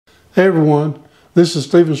Hey everyone, this is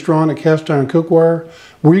Stephen Strawn at Cast Iron Cookware,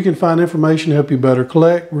 where you can find information to help you better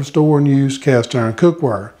collect, restore, and use cast iron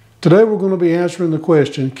cookware. Today we're going to be answering the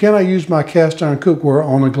question, can I use my cast iron cookware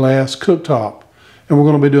on a glass cooktop? And we're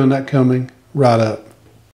going to be doing that coming right up.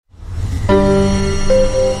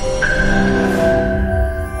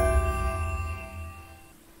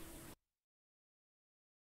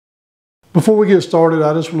 Before we get started,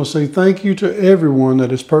 I just want to say thank you to everyone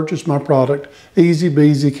that has purchased my product, Easy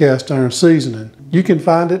Beezy Cast Iron Seasoning. You can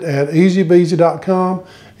find it at easybeezy.com,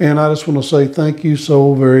 and I just want to say thank you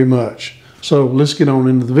so very much. So let's get on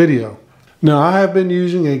into the video. Now, I have been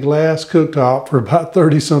using a glass cooktop for about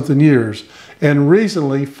 30-something years, and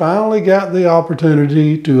recently finally got the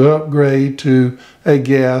opportunity to upgrade to a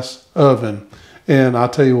gas oven. And I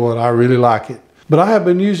tell you what, I really like it. But I have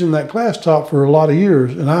been using that glass top for a lot of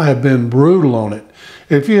years, and I have been brutal on it.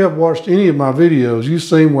 If you have watched any of my videos, you've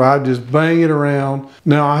seen where I just bang it around.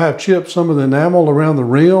 Now, I have chipped some of the enamel around the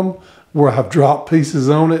rim where I've dropped pieces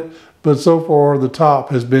on it, but so far the top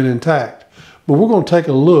has been intact. But we're going to take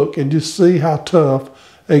a look and just see how tough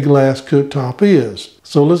a glass cooktop is.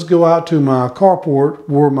 So let's go out to my carport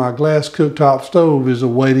where my glass cooktop stove is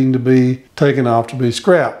awaiting to be taken off to be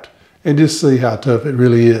scrapped, and just see how tough it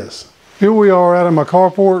really is. Here we are out of my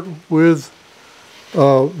carport with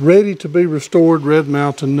ready to be restored Red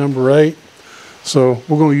Mountain number 8. So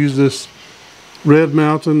we're going to use this Red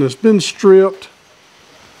Mountain that's been stripped,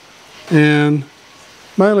 and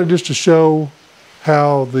mainly just to show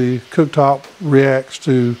how the cooktop reacts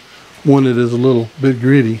to when it is a little bit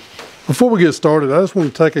gritty. Before we get started, I just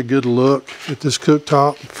want to take a good look at this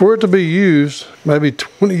cooktop. For it to be used maybe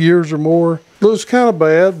 20 years or more, looks kind of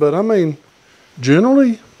bad, but I mean,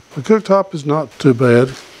 generally, the cooktop is not too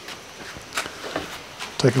bad.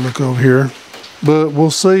 Take a look over here. But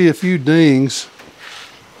we'll see a few dings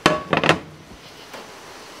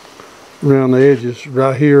around the edges,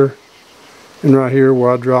 right here and right here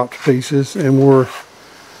where I dropped pieces, and where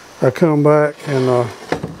I come back and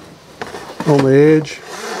on the edge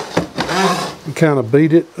and kind of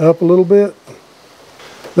beat it up a little bit.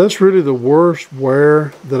 That's really the worst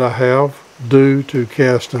wear that I have due to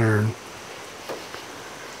cast iron.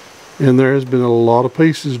 And there has been a lot of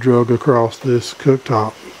pieces drug across this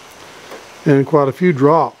cooktop, and quite a few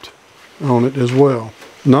dropped on it as well.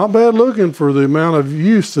 Not bad looking for the amount of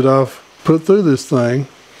use that I've put through this thing.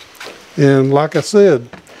 And like I said,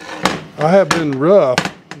 I have been rough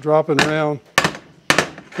dropping around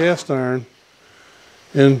cast iron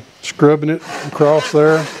and scrubbing it across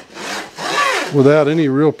there without any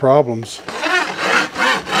real problems.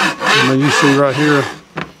 And then you see right here,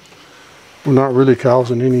 we're not really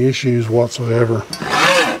causing any issues whatsoever.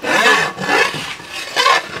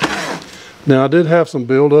 Now, I did have some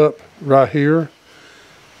buildup right here,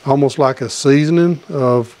 almost like a seasoning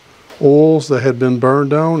of oils that had been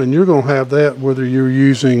burned on, and you're going to have that whether you're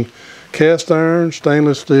using cast iron,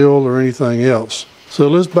 stainless steel, or anything else. So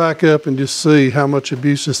let's back up and just see how much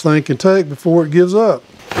abuse this thing can take before it gives up.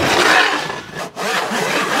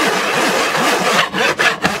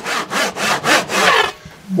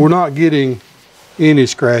 We're not getting any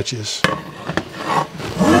scratches. I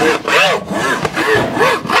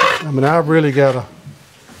mean, I've really got to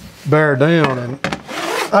bear down, and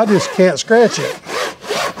I just can't scratch it.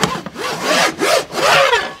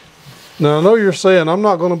 Now, I know you're saying I'm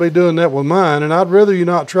not going to be doing that with mine, and I'd rather you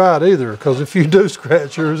not try it either, because if you do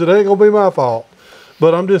scratch yours, it ain't going to be my fault.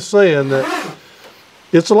 But I'm just saying that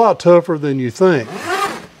it's a lot tougher than you think.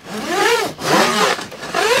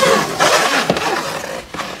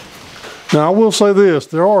 Now, I will say this,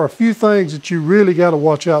 there are a few things that you really got to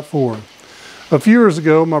watch out for. A few years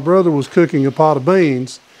ago, my brother was cooking a pot of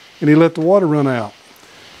beans, and he let the water run out.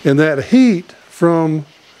 And that heat from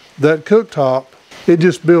that cooktop, it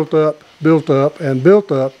just built up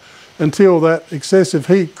until that excessive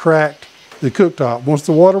heat cracked the cooktop. Once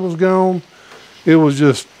the water was gone, it was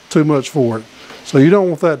just too much for it. So you don't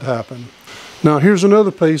want that to happen. Now, here's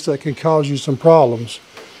another piece that can cause you some problems,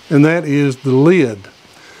 and that is the lid.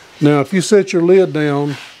 Now, if you set your lid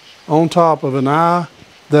down on top of an eye,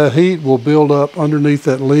 that heat will build up underneath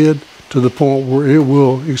that lid to the point where it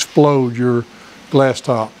will explode your glass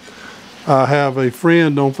top. I have a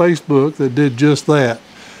friend on Facebook that did just that.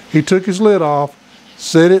 He took his lid off,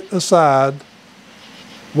 set it aside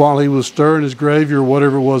while he was stirring his gravy or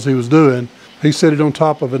whatever it was he was doing. He set it on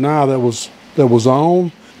top of an eye that was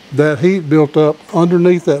on. That heat built up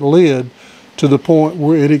underneath that lid to the point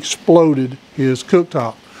where it exploded his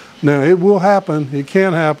cooktop. Now, it will happen, it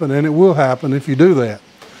can happen, and it will happen if you do that.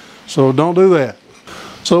 So don't do that.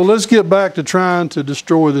 So let's get back to trying to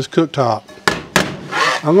destroy this cooktop.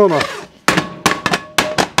 I'm gonna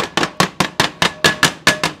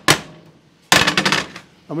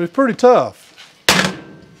I mean, it's pretty tough.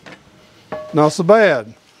 Not so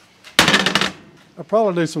bad. I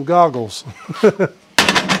probably need some goggles.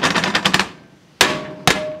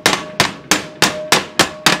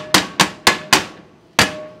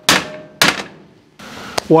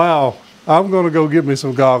 Wow, I'm gonna go get me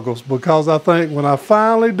some goggles because I think when I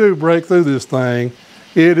finally do break through this thing,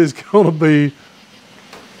 it is gonna be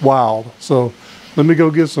wild. So let me go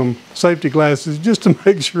get some safety glasses just to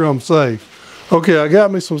make sure I'm safe. Okay, I got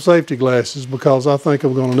me some safety glasses because I think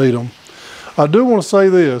I'm gonna need them. I do want to say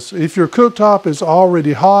this, if your cooktop is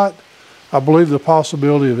already hot, I believe the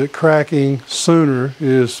possibility of it cracking sooner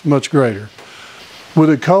is much greater. With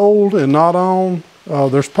it cold and not on,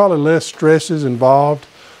 there's probably less stresses involved,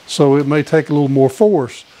 so it may take a little more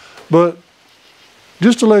force. But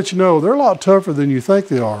just to let you know, they're a lot tougher than you think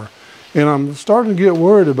they are. And I'm starting to get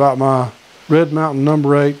worried about my Red Mountain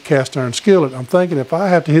No. 8 cast iron skillet. I'm thinking if I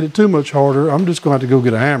have to hit it too much harder, I'm just going to have to go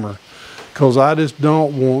get a hammer, because I just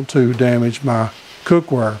don't want to damage my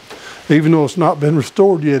cookware. Even though it's not been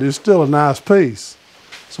restored yet, it's still a nice piece.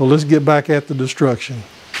 So let's get back at the destruction.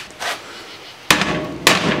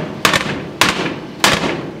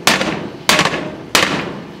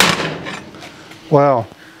 Wow,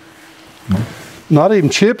 not even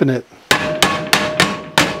chipping it.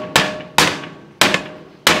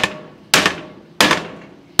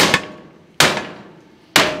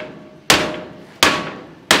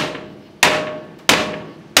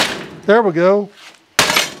 There we go.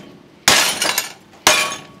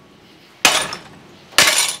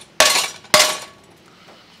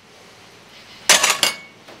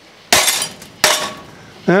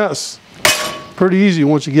 That's pretty easy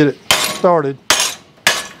once you get it started.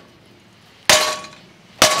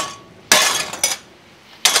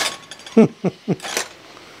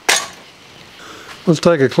 Let's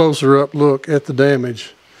take a closer up look at the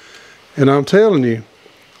damage. And I'm telling you,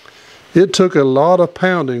 it took a lot of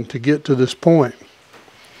pounding to get to this point.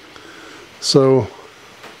 So,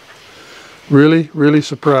 really, really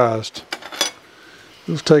surprised.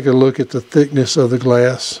 Let's take a look at the thickness of the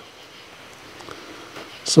glass.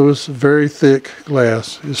 So it's very thick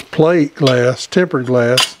glass. It's plate glass, tempered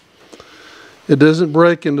glass. It doesn't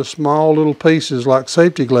break into small little pieces like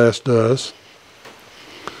safety glass does.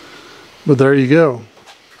 But there you go.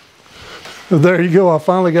 There you go, I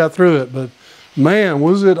finally got through it, but man,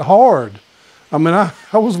 was it hard. I mean, I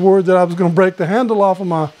was worried that I was gonna break the handle off of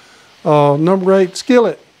my No. 8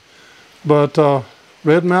 skillet. But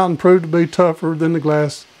Red Mountain proved to be tougher than the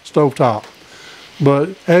glass stovetop. But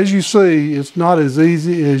as you see, it's not as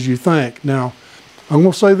easy as you think. Now, I'm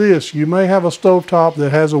gonna say this, you may have a stovetop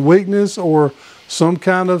that has a weakness or some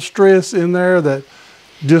kind of stress in there that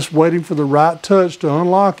just waiting for the right touch to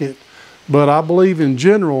unlock it. But I believe in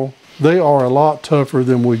general, they are a lot tougher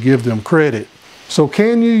than we give them credit. So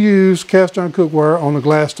can you use cast iron cookware on a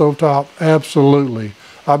glass stovetop? Absolutely.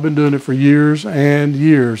 I've been doing it for years and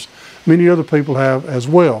years. Many other people have as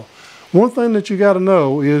well. One thing that you got to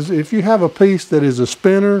know is if you have a piece that is a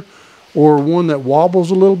spinner or one that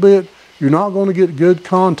wobbles a little bit, you're not going to get good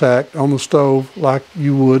contact on the stove like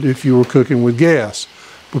you would if you were cooking with gas,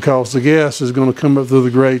 because the gas is going to come up through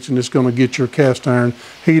the grates and it's going to get your cast iron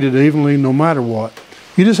heated evenly no matter what.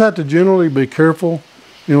 You just have to generally be careful.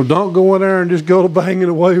 You know, don't go in there and just go to banging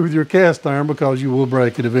away with your cast iron, because you will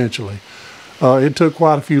break it eventually. It took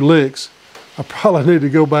quite a few licks. I probably need to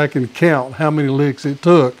go back and count how many licks it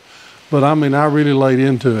took, but I mean, I really laid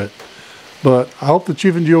into it. But I hope that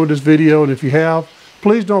you've enjoyed this video, and if you have,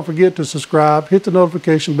 please don't forget to subscribe, hit the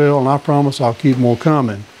notification bell, and I promise I'll keep more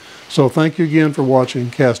coming. So thank you again for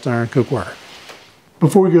watching Cast Iron Cookware.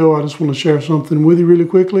 Before we go, I just want to share something with you really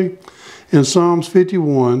quickly. In Psalms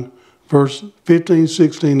 51, verse 15,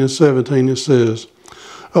 16, and 17, it says,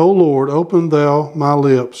 O Lord, open thou my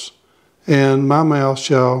lips, and my mouth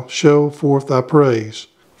shall show forth thy praise.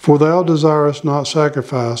 For thou desirest not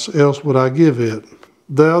sacrifice, else would I give it.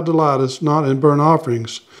 Thou delightest not in burnt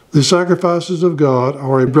offerings. The sacrifices of God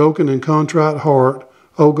are a broken and contrite heart,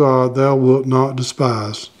 O God, thou wilt not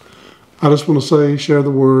despise. I just want to say, share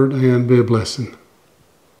the word and be a blessing.